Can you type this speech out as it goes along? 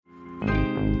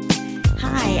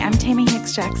Hi, I'm Tammy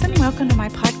Hicks Jackson. Welcome to my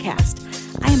podcast.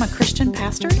 I am a Christian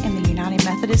pastor in the United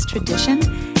Methodist tradition,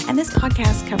 and this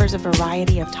podcast covers a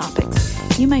variety of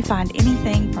topics. You may find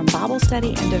anything from Bible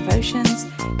study and devotions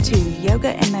to yoga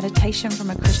and meditation from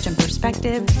a Christian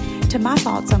perspective to my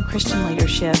thoughts on Christian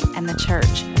leadership and the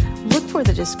church. Look for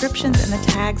the descriptions and the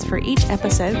tags for each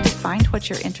episode to find what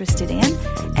you're interested in,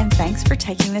 and thanks for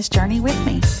taking this journey with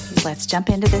me. Let's jump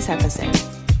into this episode.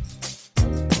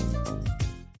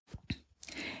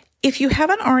 If you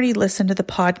haven't already listened to the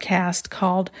podcast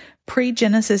called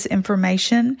Pre-Genesis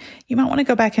Information, you might want to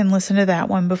go back and listen to that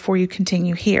one before you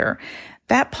continue here.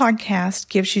 That podcast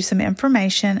gives you some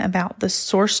information about the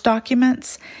source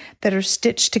documents that are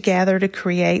stitched together to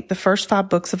create the first 5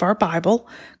 books of our Bible,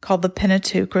 called the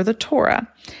Pentateuch or the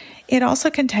Torah. It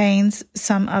also contains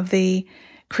some of the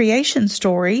creation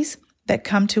stories that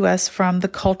come to us from the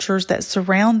cultures that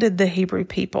surrounded the Hebrew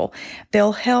people.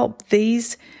 They'll help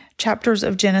these chapters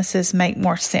of Genesis make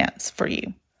more sense for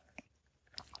you.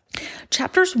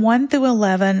 Chapters 1 through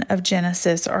 11 of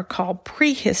Genesis are called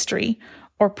prehistory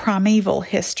or primeval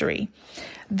history.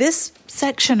 This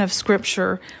section of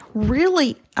scripture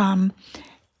really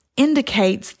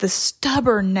indicates the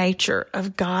stubborn nature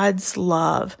of God's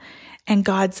love and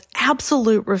God's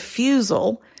absolute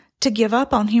refusal to give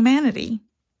up on humanity,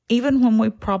 even when we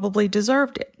probably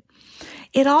deserved it.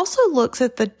 It also looks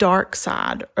at the dark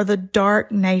side or the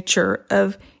dark nature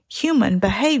of human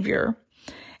behavior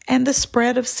and the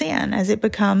spread of sin as it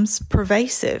becomes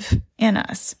pervasive in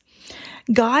us.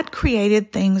 God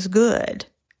created things good,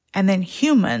 and then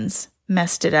humans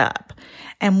messed it up,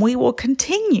 and we will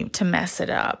continue to mess it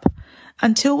up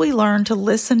until we learn to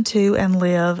listen to and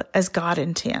live as God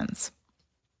intends.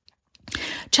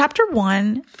 Chapter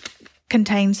 1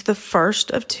 contains the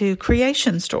first of 2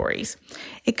 creation stories.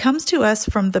 It comes to us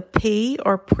from the P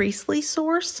or priestly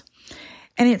source,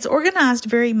 and it's organized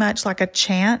very much like a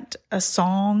chant, a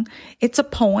song. It's a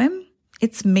poem.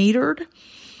 It's metered.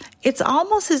 It's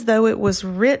almost as though it was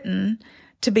written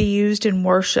to be used in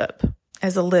worship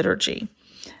as a liturgy.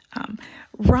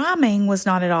 Rhyming was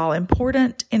not at all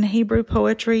important in Hebrew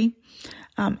poetry.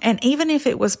 And even if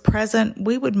it was present,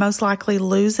 we would most likely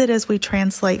lose it as we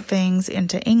translate things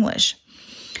into English.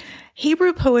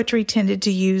 Hebrew poetry tended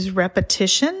to use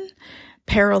repetition,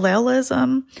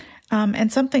 parallelism,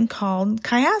 and something called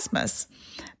chiasmus.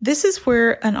 This is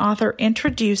where an author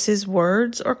introduces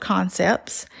words or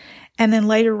concepts and then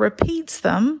later repeats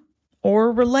them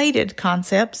or related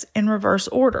concepts in reverse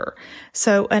order.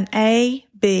 So an A,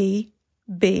 B,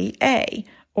 B, A,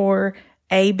 or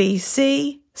A, B,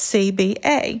 C, C, B,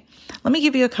 A. Let me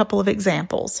give you a couple of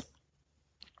examples.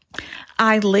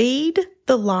 I lead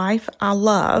the life I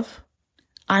love.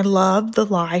 I love the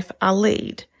life I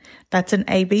lead. That's an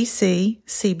ABC,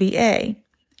 CBA.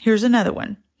 Here's another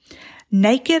one.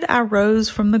 Naked I rose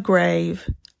from the grave,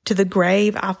 to the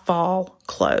grave I fall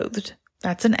clothed.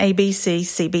 That's an ABC,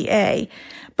 CBA.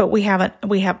 But we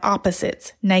have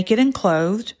opposites. Naked and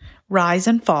clothed, rise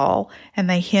and fall, and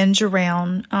they hinge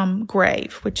around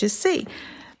grave, which is C.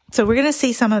 So we're going to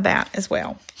see some of that as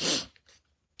well.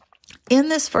 In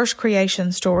this first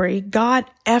creation story, God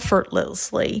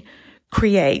effortlessly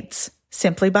creates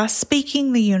simply by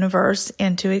speaking the universe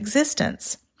into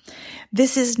existence.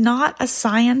 This is not a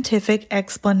scientific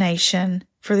explanation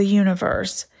for the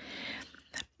universe.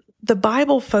 The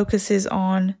Bible focuses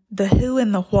on the who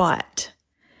and the what,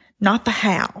 not the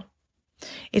how.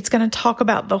 It's going to talk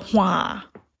about the why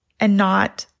and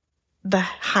not the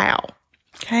how.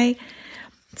 Okay?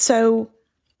 So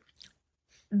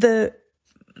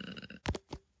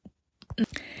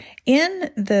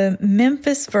in the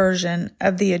Memphis version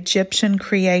of the Egyptian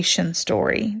creation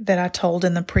story that I told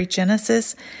in the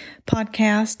Pre-Genesis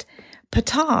podcast,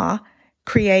 Ptah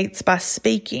creates by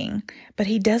speaking, but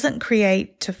he doesn't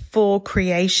create to full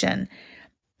creation.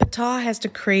 Ptah has to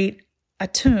create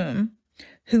Atum,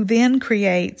 who then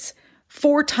creates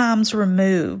 4 times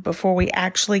removed before we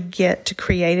actually get to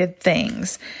created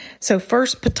things. So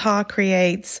first Ptah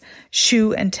creates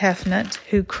Shu and Tefnut,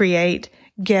 who create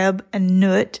Geb and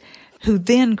Nut, who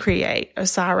then create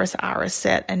Osiris, Iris,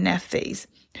 Set, and Nephthys,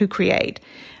 who create.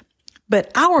 But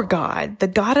our God, the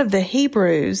God of the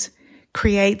Hebrews,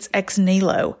 creates ex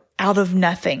nihilo, out of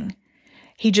nothing.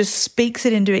 He just speaks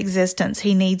it into existence.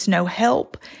 He needs no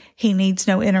help. He needs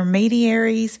no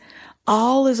intermediaries.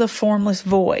 All is a formless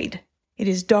void. It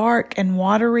is dark and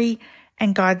watery,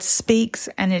 and God speaks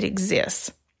and it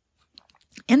exists.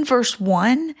 In verse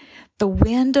 1, the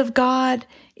wind of God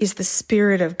is the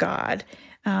Spirit of God.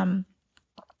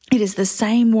 It is the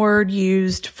same word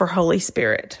used for Holy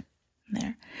Spirit.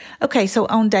 There. Okay, so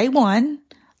on day 1,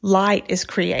 light is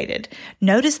created.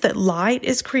 Notice that light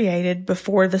is created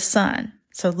before the sun.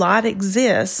 So light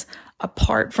exists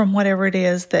apart from whatever it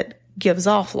is that gives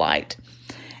off light.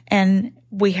 And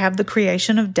we have the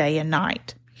creation of day and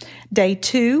night. Day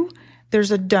 2,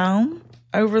 there's a dome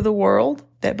over the world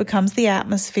that becomes the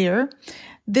atmosphere.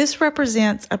 This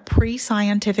represents a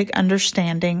pre-scientific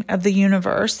understanding of the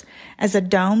universe as a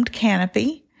domed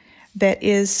canopy that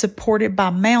is supported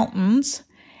by mountains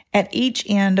at each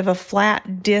end of a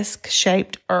flat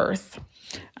disc-shaped earth.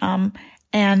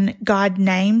 And God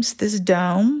names this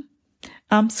dome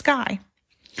sky.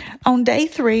 On day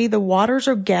 3, the waters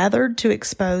are gathered to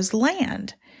expose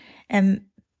land, and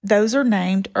those are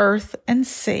named earth and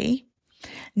sea.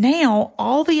 Now,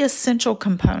 all the essential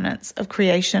components of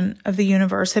creation of the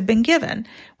universe have been given.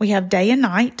 We have day and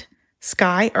night,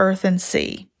 sky, earth, and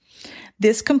sea.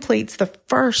 This completes the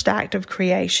first act of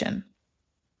creation.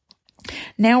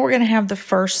 Now we're going to have the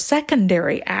first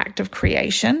secondary act of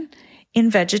creation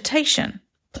in vegetation,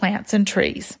 plants and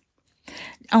trees.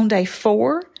 On day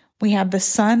 4, we have the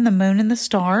sun, the moon, and the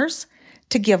stars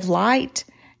to give light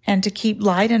and to keep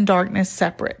light and darkness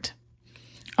separate.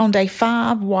 On day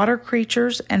 5, water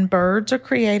creatures and birds are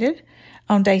created.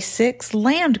 On day 6,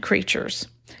 land creatures,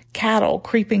 cattle,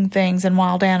 creeping things, and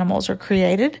wild animals are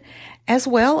created, as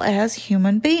well as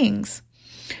human beings.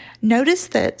 Notice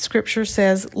that Scripture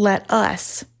says, let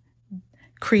us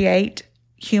create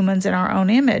humans in our own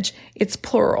image. It's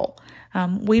plural.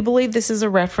 We believe this is a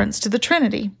reference to the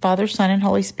Trinity, Father, Son, and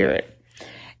Holy Spirit.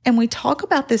 And we talk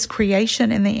about this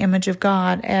creation in the image of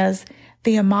God as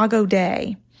the Imago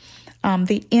Dei,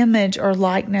 the image or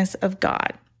likeness of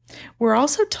God. We're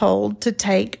also told to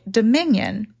take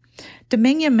dominion.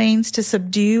 Dominion means to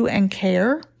subdue and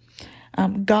care.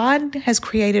 God has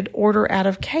created order out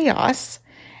of chaos,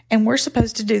 and we're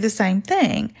supposed to do the same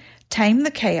thing. Tame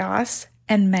the chaos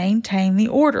and maintain the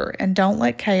order, and don't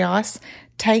let chaos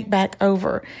take back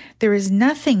over. There is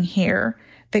nothing here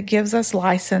that gives us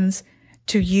license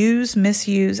to use,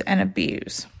 misuse, and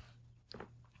abuse.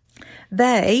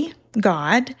 They,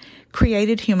 God,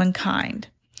 created humankind.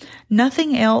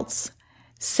 Nothing else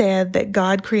said that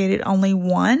God created only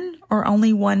one or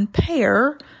only one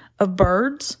pair of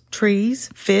birds, trees,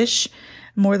 fish.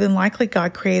 More than likely,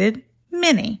 God created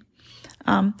many.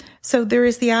 So there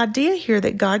is the idea here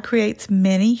that God creates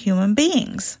many human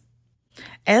beings,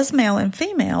 as male and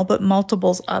female, but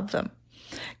multiples of them.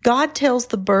 God tells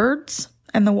the birds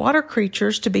and the water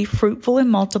creatures to be fruitful and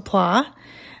multiply.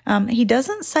 He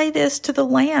doesn't say this to the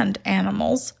land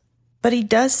animals, but he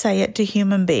does say it to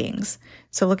human beings.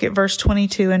 So look at verse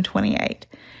 22 and 28.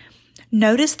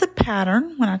 Notice the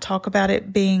pattern when I talk about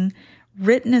it being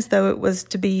written as though it was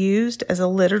to be used as a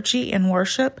liturgy in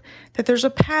worship, that there's a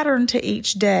pattern to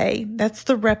each day. That's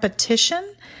the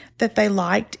repetition that they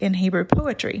liked in Hebrew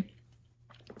poetry.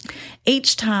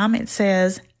 Each time it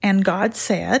says, and God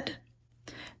said,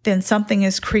 then something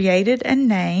is created and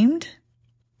named.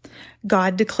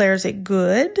 God declares it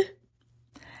good.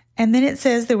 And then it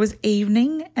says there was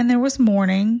evening and there was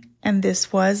morning, and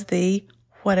this was the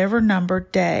whatever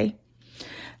numbered day.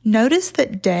 Notice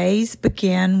that days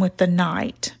begin with the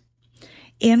night.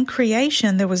 In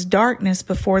creation, there was darkness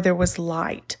before there was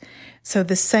light. So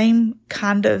the same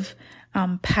kind of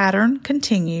pattern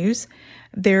continues.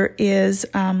 There is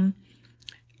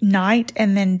night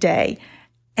and then day.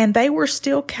 And they were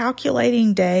still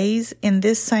calculating days in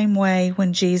this same way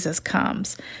when Jesus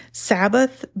comes.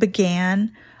 Sabbath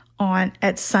began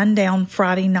at sundown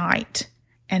Friday night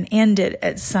and ended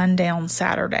at sundown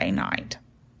Saturday night.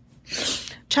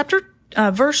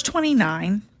 Verse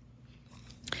 29,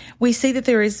 we see that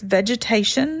there is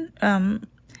vegetation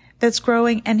that's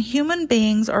growing, and human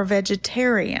beings are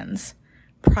vegetarians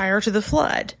prior to the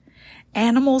flood.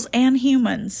 Animals and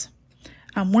humans.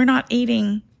 We're not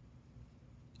eating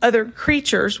other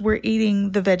creatures, we're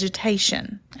eating the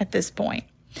vegetation at this point.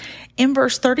 In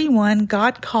verse 31,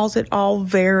 God calls it all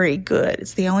very good.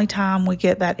 It's the only time we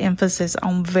get that emphasis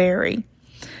on very.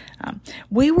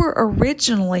 We were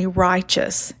originally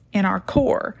righteous in our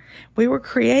core. We were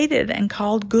created and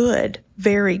called good,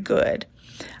 very good.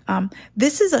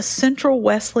 This is a central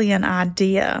Wesleyan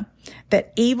idea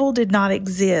that evil did not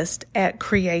exist at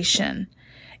creation.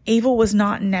 Evil was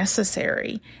not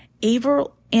necessary.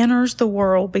 Evil enters the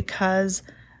world because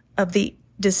of the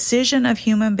decision of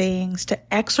human beings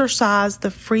to exercise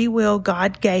the free will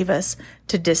God gave us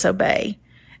to disobey.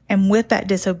 And with that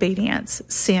disobedience,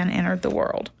 sin entered the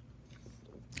world.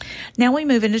 Now we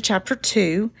move into chapter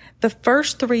 2. The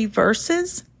first 3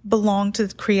 verses belong to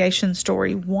the creation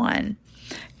story 1.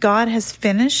 God has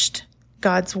finished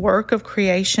God's work of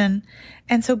creation,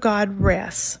 and so God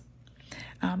rests.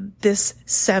 This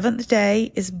seventh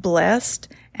day is blessed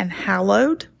and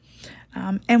hallowed,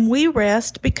 and we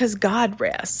rest because God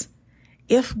rests.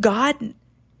 If God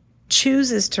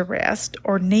chooses to rest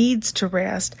or needs to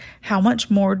rest, how much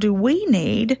more do we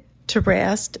need to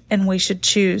rest, and we should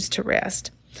choose to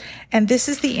rest? And this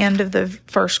is the end of the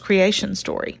first creation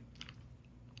story.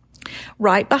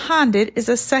 Right behind it is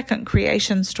a second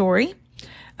creation story,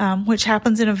 which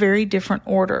happens in a very different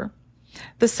order.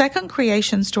 The second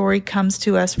creation story comes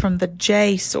to us from the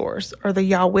J source, or the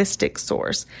Yahwistic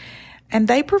source, and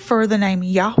they prefer the name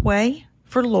Yahweh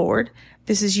for Lord.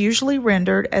 This is usually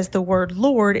rendered as the word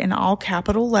Lord in all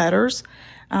capital letters,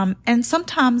 and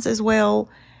sometimes as well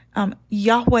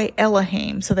Yahweh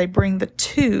Elohim, so they bring the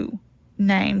two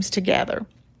names together.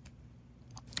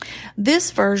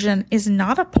 This version is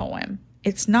not a poem.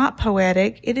 It's not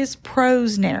poetic. It is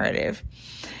prose narrative.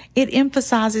 It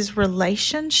emphasizes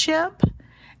relationship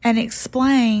and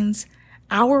explains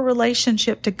our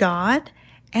relationship to God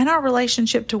and our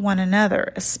relationship to one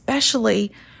another,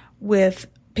 especially with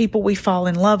people we fall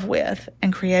in love with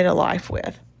and create a life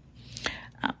with.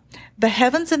 The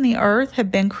heavens and the earth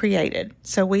have been created.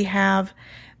 So we have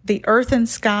the earth and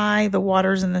sky, the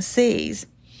waters and the seas,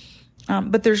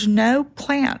 but there's no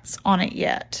plants on it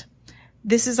yet.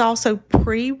 This is also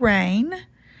pre-rain.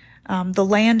 The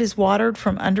land is watered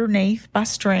from underneath by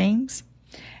streams,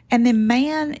 and then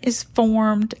man is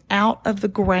formed out of the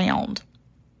ground.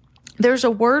 There's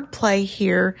a word play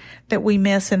here that we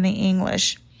miss in the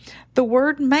English. The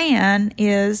word man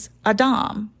is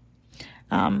Adam,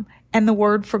 and the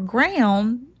word for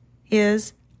ground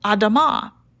is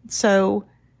Adamah. So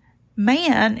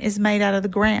man is made out of the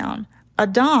ground.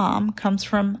 Adam comes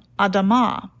from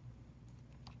Adamah.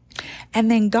 And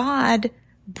then God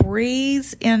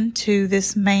breathes into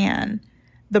this man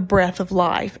the breath of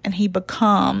life, and he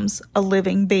becomes a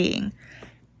living being.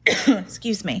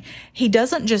 Excuse me. He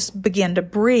doesn't just begin to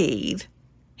breathe.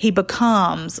 He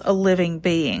becomes a living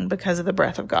being because of the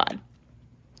breath of God.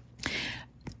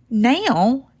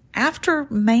 Now, after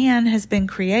man has been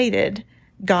created,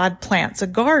 God plants a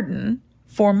garden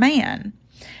for man.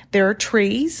 There are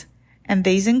trees, and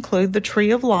these include the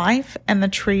tree of life and the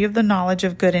tree of the knowledge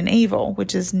of good and evil,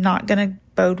 which is not going to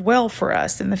bode well for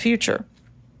us in the future.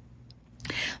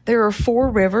 There are 4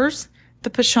 rivers, the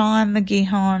Pishon, the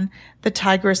Gihon, the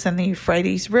Tigris, and the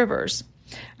Euphrates rivers.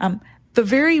 The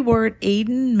very word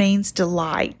Eden means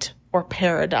delight or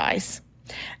paradise.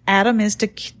 Adam is to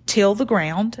till the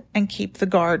ground and keep the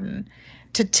garden.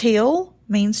 To till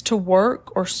means to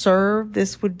work or serve.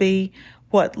 This would be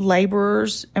what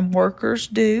laborers and workers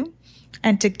do.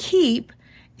 And to keep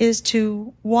is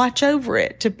to watch over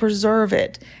it, to preserve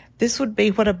it. This would be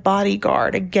what a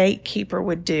bodyguard, a gatekeeper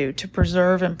would do, to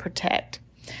preserve and protect.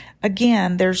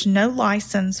 Again, there's no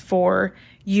license for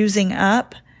using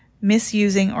up,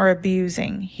 misusing, or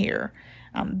abusing here.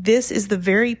 This is the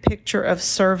very picture of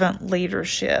servant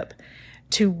leadership,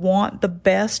 to want the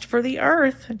best for the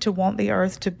earth, to want the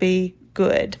earth to be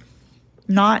good,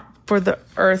 not for the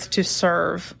earth to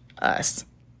serve us.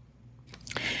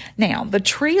 Now, the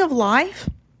tree of life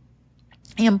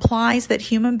implies that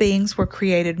human beings were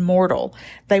created mortal.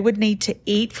 They would need to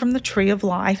eat from the tree of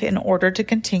life in order to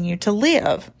continue to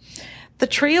live. The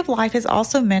tree of life is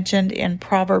also mentioned in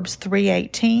Proverbs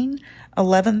 3:18,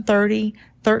 11:30,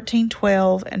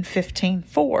 13:12, and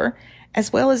 15:4,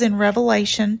 as well as in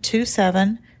Revelation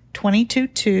 2:7,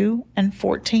 22:2, and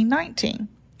 14:19.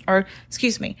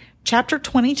 Chapter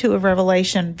 22 of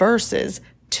Revelation, verses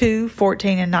 2,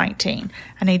 14, and 19.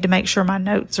 I need to make sure my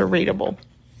notes are readable.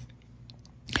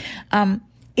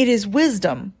 It is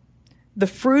wisdom, the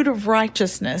fruit of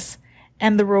righteousness,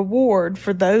 and the reward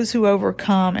for those who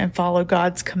overcome and follow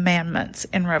God's commandments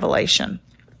in Revelation.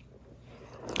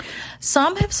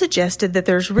 Some have suggested that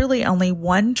there's really only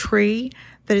one tree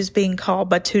that is being called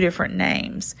by 2 different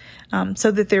names,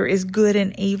 so that there is good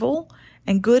and evil,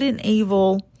 and good and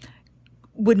evil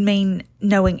would mean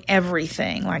knowing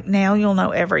everything. Like, now you'll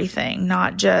know everything,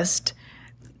 not just,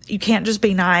 you can't just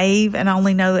be naive and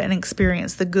only know and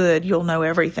experience the good. You'll know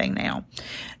everything now.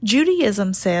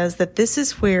 Judaism says that this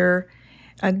is where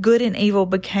good and evil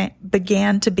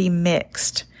began to be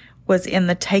mixed, was in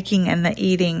the taking and the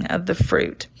eating of the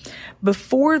fruit.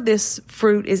 Before this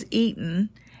fruit is eaten,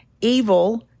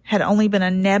 evil had only been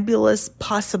a nebulous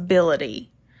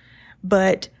possibility,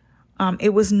 but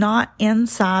it was not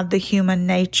inside the human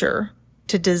nature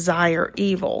to desire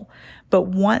evil. But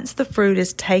once the fruit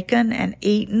is taken and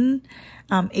eaten,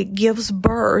 it gives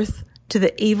birth to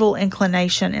the evil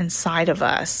inclination inside of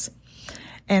us.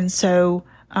 And so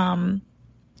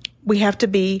we have to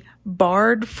be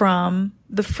barred from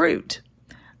the fruit.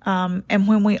 And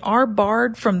when we are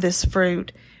barred from this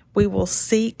fruit, we will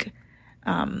seek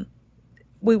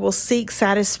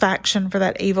satisfaction for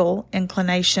that evil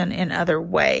inclination in other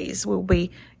ways.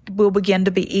 We'll begin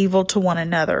to be evil to one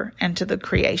another and to the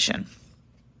creation.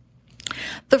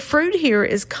 The fruit here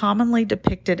is commonly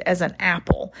depicted as an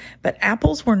apple, but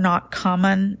apples were not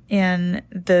common in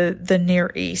the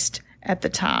Near East at the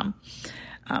time.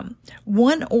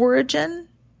 One origin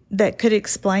that could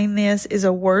explain this is a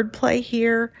wordplay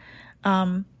here,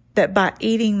 that by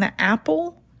eating the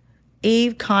apple,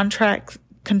 Eve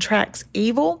contracts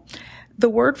evil. The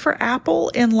word for apple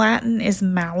in Latin is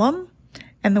malum,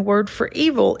 and the word for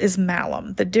evil is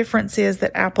malum. The difference is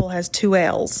that apple has two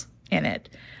L's in it.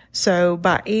 So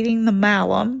by eating the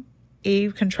malum,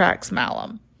 Eve contracts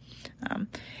malum.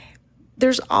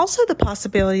 There's also the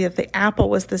possibility that the apple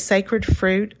was the sacred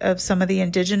fruit of some of the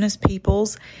indigenous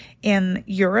peoples in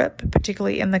Europe,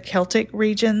 particularly in the Celtic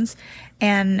regions.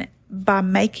 And by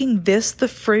making this the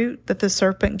fruit that the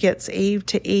serpent gets Eve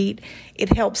to eat, it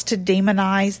helps to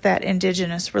demonize that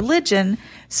indigenous religion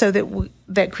so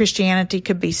that Christianity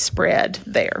could be spread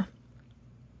there.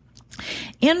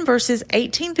 In verses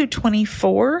 18 through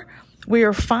 24, we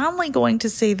are finally going to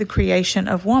see the creation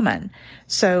of woman.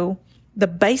 So the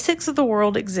basics of the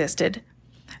world existed.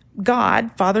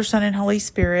 God, Father, Son, and Holy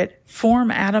Spirit,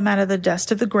 form Adam out of the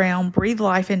dust of the ground, breathe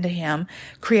life into him,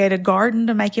 create a garden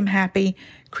to make him happy,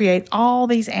 create all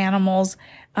these animals.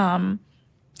 And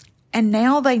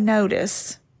now they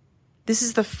notice this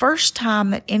is the first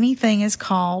time that anything is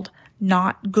called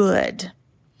not good.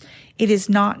 It is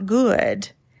not good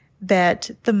that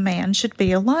the man should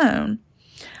be alone.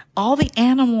 All the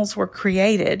animals were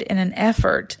created in an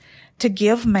effort to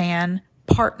give man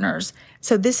partners.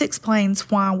 So this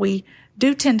explains why we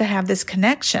do tend to have this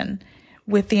connection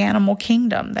with the animal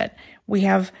kingdom, that we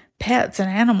have pets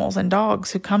and animals and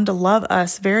dogs who come to love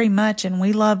us very much and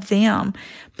we love them,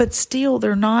 but still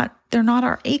they're not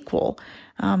our equal.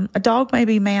 A dog may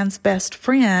be man's best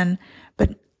friend,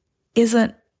 but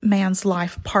isn't man's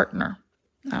life partner.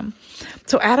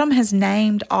 So Adam has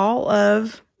named all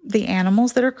of the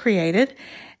animals that are created,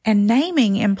 and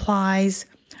naming implies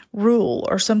rule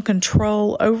or some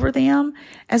control over them,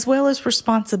 as well as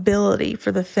responsibility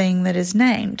for the thing that is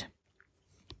named.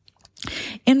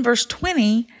 In verse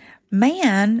 20,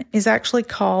 man is actually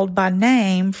called by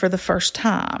name for the first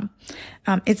time.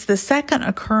 It's the second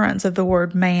occurrence of the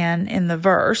word man in the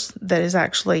verse that is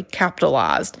actually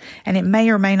capitalized, and it may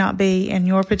or may not be in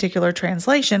your particular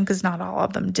translation because not all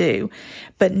of them do.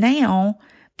 But now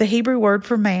the Hebrew word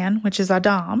for man, which is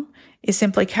Adam, is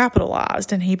simply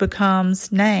capitalized, and he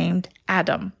becomes named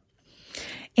Adam.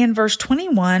 In verse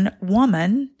 21,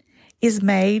 woman is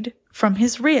made from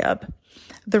his rib.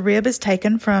 The rib is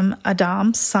taken from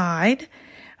Adam's side,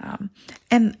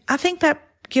 and I think that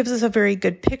gives us a very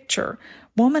good picture.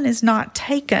 Woman is not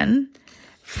taken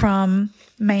from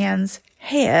man's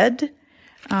head,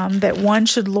 that one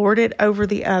should lord it over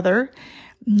the other,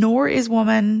 nor is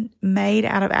woman made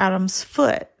out of Adam's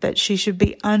foot, that she should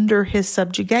be under his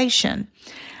subjugation.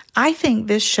 I think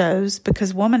this shows,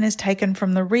 because woman is taken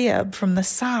from the rib, from the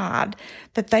side,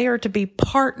 that they are to be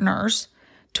partners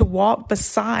to walk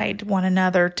beside one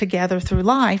another together through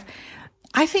life.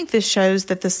 I think this shows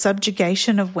that the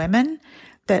subjugation of women,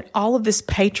 that all of this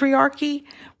patriarchy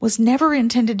was never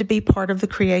intended to be part of the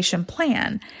creation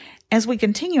plan. As we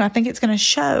continue, I think it's going to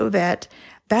show that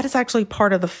that is actually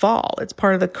part of the fall. It's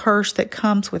part of the curse that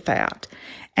comes with that.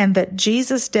 And that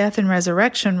Jesus' death and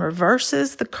resurrection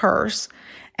reverses the curse.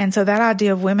 And so that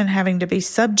idea of women having to be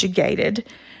subjugated,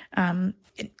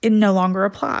 it no longer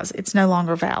applies. It's no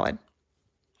longer valid.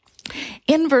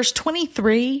 In verse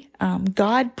 23,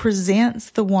 God presents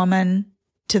the woman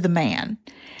to the man.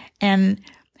 And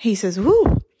he says,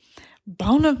 "Woo,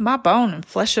 bone of my bone and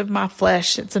flesh of my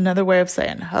flesh." It's another way of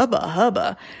saying hubba,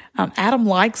 hubba. Adam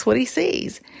likes what he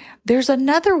sees. There's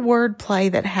another word play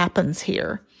that happens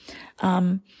here.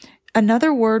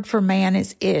 Another word for man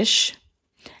is ish,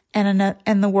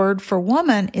 and the word for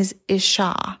woman is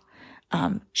isha.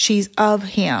 She's of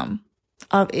him,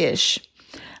 of ish.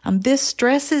 This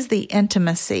stresses the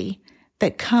intimacy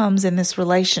that comes in this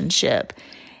relationship.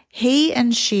 He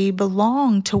and she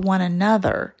belong to one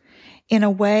another in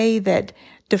a way that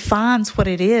defines what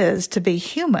it is to be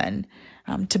human,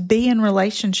 to be in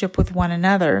relationship with one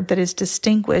another, that is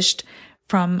distinguished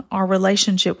from our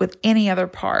relationship with any other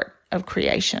part of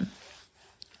creation.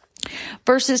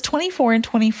 Verses 24 and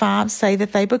 25 say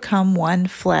that they become one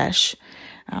flesh.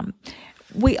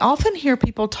 We often hear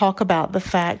people talk about the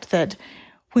fact that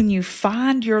when you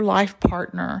find your life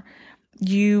partner,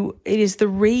 It is the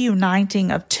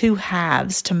reuniting of two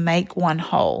halves to make one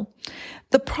whole.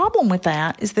 The problem with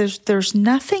that is there's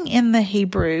nothing in the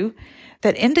Hebrew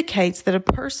that indicates that a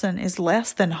person is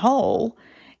less than whole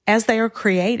as they are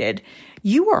created.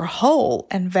 You are whole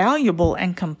and valuable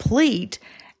and complete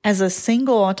as a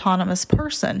single autonomous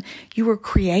person. You were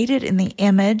created in the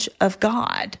image of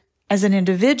God as an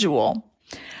individual.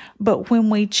 But when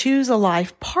we choose a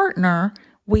life partner,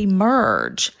 we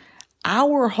merge.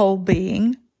 Our whole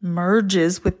being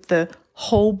merges with the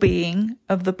whole being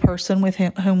of the person with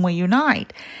whom we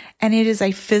unite. And it is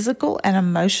a physical and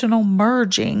emotional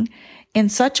merging in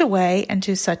such a way and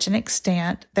to such an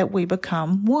extent that we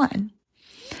become one.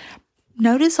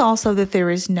 Notice also that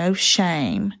there is no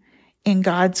shame in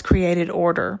God's created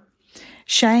order.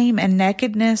 Shame and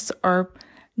nakedness are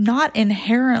not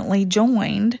inherently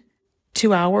joined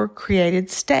to our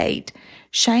created state.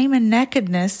 Shame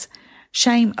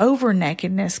over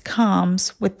nakedness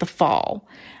comes with the fall,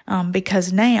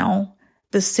 because now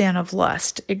the sin of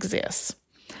lust exists.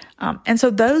 And so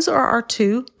those are our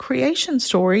two creation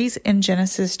stories in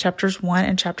Genesis chapters 1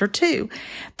 and chapter 2.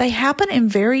 They happen in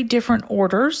very different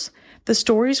orders. The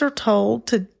stories are told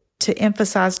to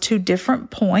emphasize two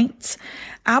different points.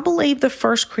 I believe the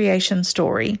first creation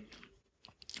story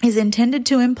is intended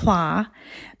to imply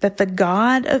that the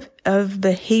God of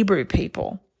the Hebrew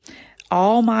people,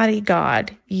 Almighty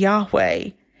God, Yahweh,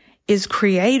 is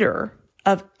creator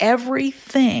of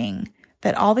everything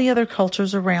that all the other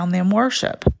cultures around them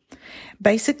worship.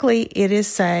 Basically, it is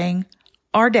saying,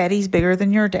 our daddy's bigger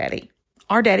than your daddy.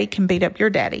 Our daddy can beat up your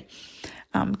daddy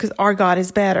because our God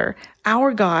is better.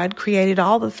 Our God created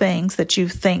all the things that you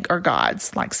think are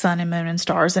gods, like sun and moon and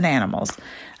stars and animals.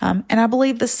 And I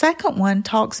believe the second one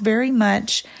talks very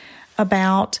much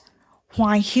about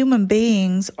why human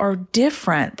beings are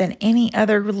different than any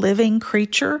other living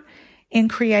creature in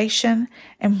creation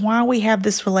and why we have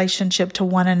this relationship to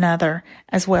one another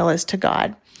as well as to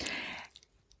God.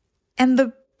 And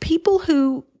the people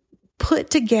who put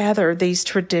together these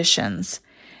traditions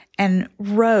and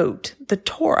wrote the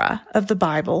Torah of the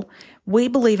Bible, we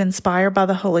believe inspired by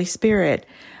the Holy Spirit,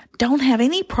 don't have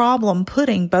any problem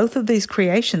putting both of these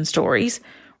creation stories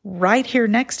right here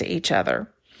next to each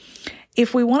other.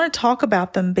 If we want to talk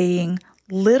about them being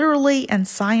literally and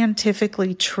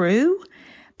scientifically true,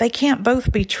 they can't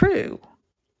both be true.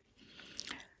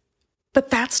 But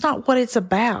that's not what it's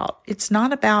about. It's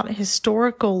not about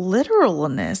historical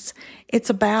literalness. It's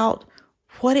about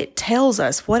what it tells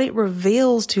us, what it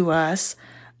reveals to us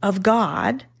of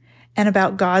God and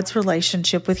about God's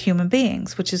relationship with human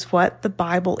beings, which is what the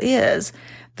Bible is,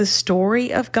 the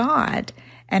story of God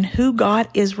and who God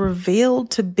is revealed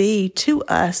to be to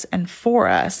us and for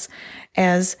us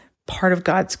as part of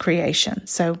God's creation.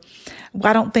 So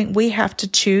I don't think we have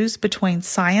to choose between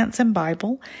science and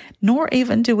Bible, nor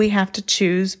even do we have to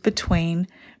choose between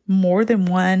more than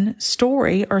one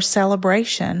story or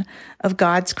celebration of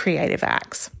God's creative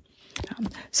acts.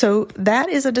 So that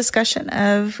is a discussion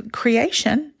of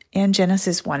creation in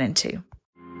Genesis 1 and 2.